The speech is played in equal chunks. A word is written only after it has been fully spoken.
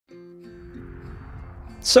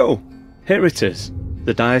So, here it is,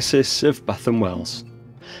 the Diocese of Bath Wells,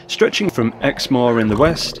 stretching from Exmoor in the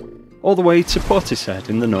west all the way to Portishead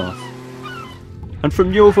in the north, and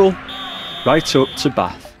from Yeovil right up to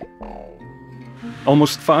Bath.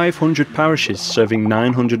 Almost 500 parishes serving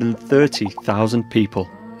 930,000 people.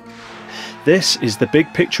 This is the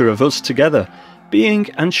big picture of us together,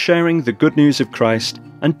 being and sharing the good news of Christ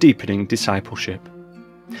and deepening discipleship.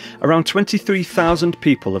 Around 23,000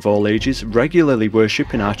 people of all ages regularly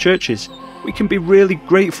worship in our churches. We can be really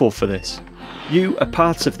grateful for this. You are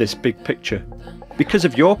part of this big picture. Because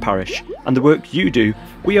of your parish and the work you do,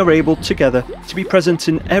 we are able together to be present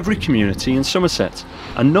in every community in Somerset,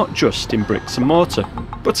 and not just in bricks and mortar,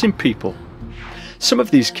 but in people. Some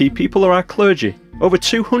of these key people are our clergy, over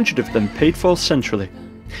 200 of them paid for centrally.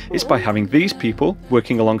 It's by having these people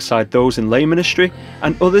working alongside those in lay ministry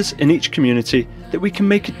and others in each community that we can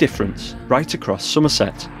make a difference right across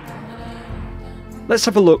Somerset. Let's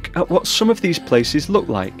have a look at what some of these places look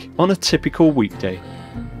like on a typical weekday.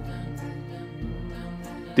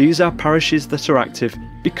 These are parishes that are active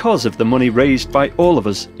because of the money raised by all of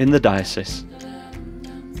us in the diocese.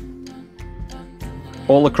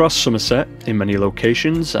 All across Somerset, in many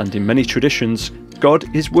locations and in many traditions,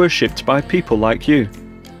 God is worshipped by people like you.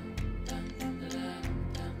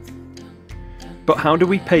 But how do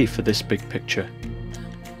we pay for this big picture?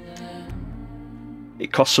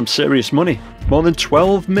 It costs some serious money, more than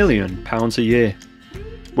 £12 million a year.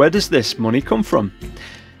 Where does this money come from?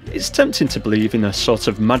 It's tempting to believe in a sort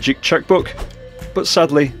of magic checkbook, but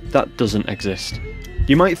sadly that doesn't exist.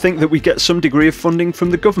 You might think that we get some degree of funding from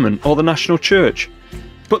the government or the national church,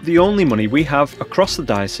 but the only money we have across the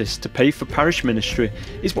diocese to pay for parish ministry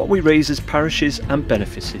is what we raise as parishes and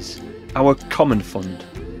benefices, our common fund.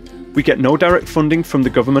 We get no direct funding from the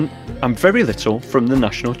government and very little from the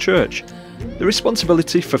national church. The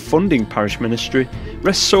responsibility for funding parish ministry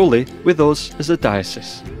rests solely with us as a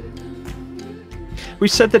diocese. We've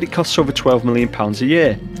said that it costs over £12 million a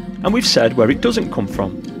year, and we've said where it doesn't come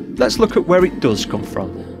from. Let's look at where it does come from.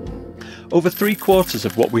 Over 3/4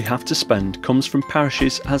 of what we have to spend comes from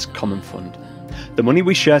parishes as common fund, the money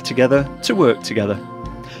we share together to work together.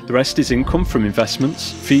 The rest is income from investments,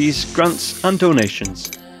 fees, grants and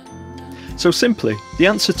donations. So simply, the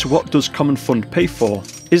answer to what does common fund pay for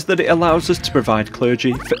is that it allows us to provide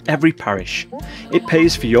clergy for every parish. It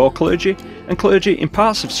pays for your clergy, and clergy in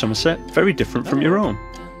parts of Somerset very different from your own.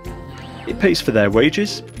 It pays for their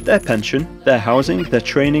wages, their pension, their housing, their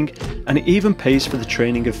training, and it even pays for the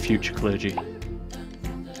training of future clergy.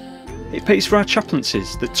 It pays for our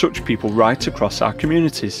chaplaincies that touch people right across our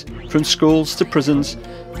communities, from schools to prisons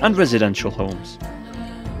and residential homes.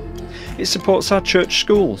 It supports our church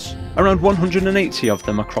schools, around 180 of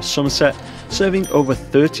them across Somerset, serving over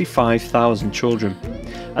 35,000 children.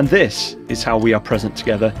 And this is how we are present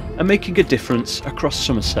together and making a difference across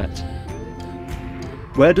Somerset.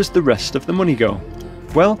 Where does the rest of the money go?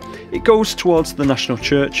 Well, it goes towards the national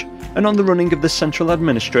church and on the running of the central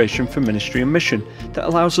administration for ministry and mission that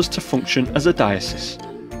allows us to function as a diocese.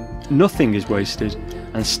 Nothing is wasted,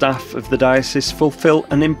 and staff of the diocese fulfil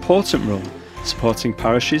an important role, supporting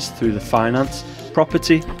parishes through the finance,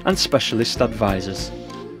 property and specialist advisors.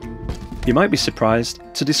 You might be surprised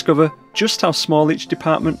to discover just how small each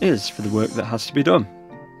department is for the work that has to be done.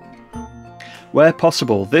 Where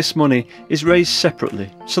possible, this money is raised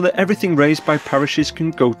separately so that everything raised by parishes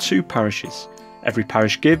can go to parishes. Every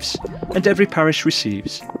parish gives and every parish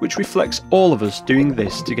receives, which reflects all of us doing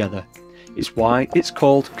this together. It's why it's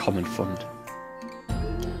called Common Fund.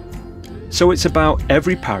 So it's about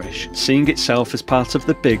every parish seeing itself as part of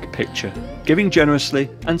the big picture, giving generously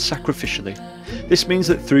and sacrificially. This means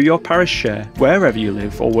that through your parish share, wherever you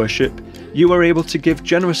live or worship, you are able to give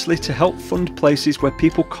generously to help fund places where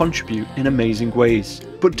people contribute in amazing ways,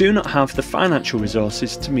 but do not have the financial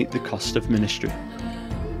resources to meet the cost of ministry.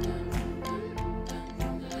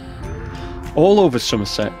 All over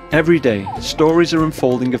Somerset, every day, stories are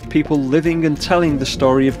unfolding of people living and telling the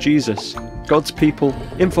story of Jesus, God's people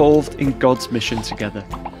involved in God's mission together.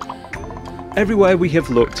 Everywhere we have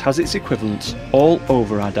looked has its equivalents all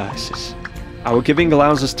over our diocese. Our giving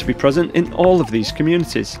allows us to be present in all of these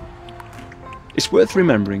communities. It's worth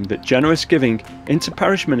remembering that generous giving into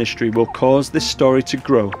parish ministry will cause this story to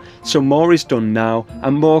grow, so more is done now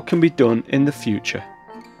and more can be done in the future.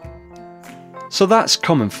 So that's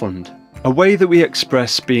Common Fund, a way that we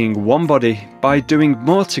express being one body by doing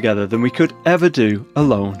more together than we could ever do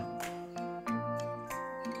alone.